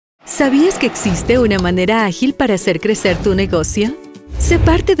¿Sabías que existe una manera ágil para hacer crecer tu negocio? Sé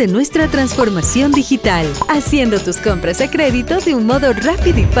parte de nuestra transformación digital, haciendo tus compras a crédito de un modo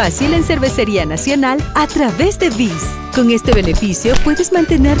rápido y fácil en Cervecería Nacional a través de BEES. Con este beneficio puedes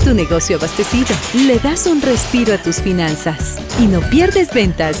mantener tu negocio abastecido, le das un respiro a tus finanzas y no pierdes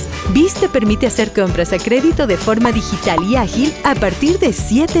ventas. BEES te permite hacer compras a crédito de forma digital y ágil a partir de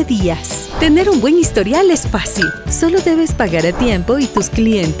 7 días. Tener un buen historial es fácil. Solo debes pagar a tiempo y tus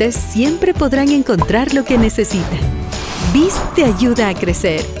clientes siempre podrán encontrar lo que necesitan. BEES te ayuda a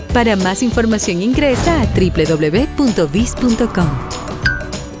crecer. Para más información ingresa a www.bees.com.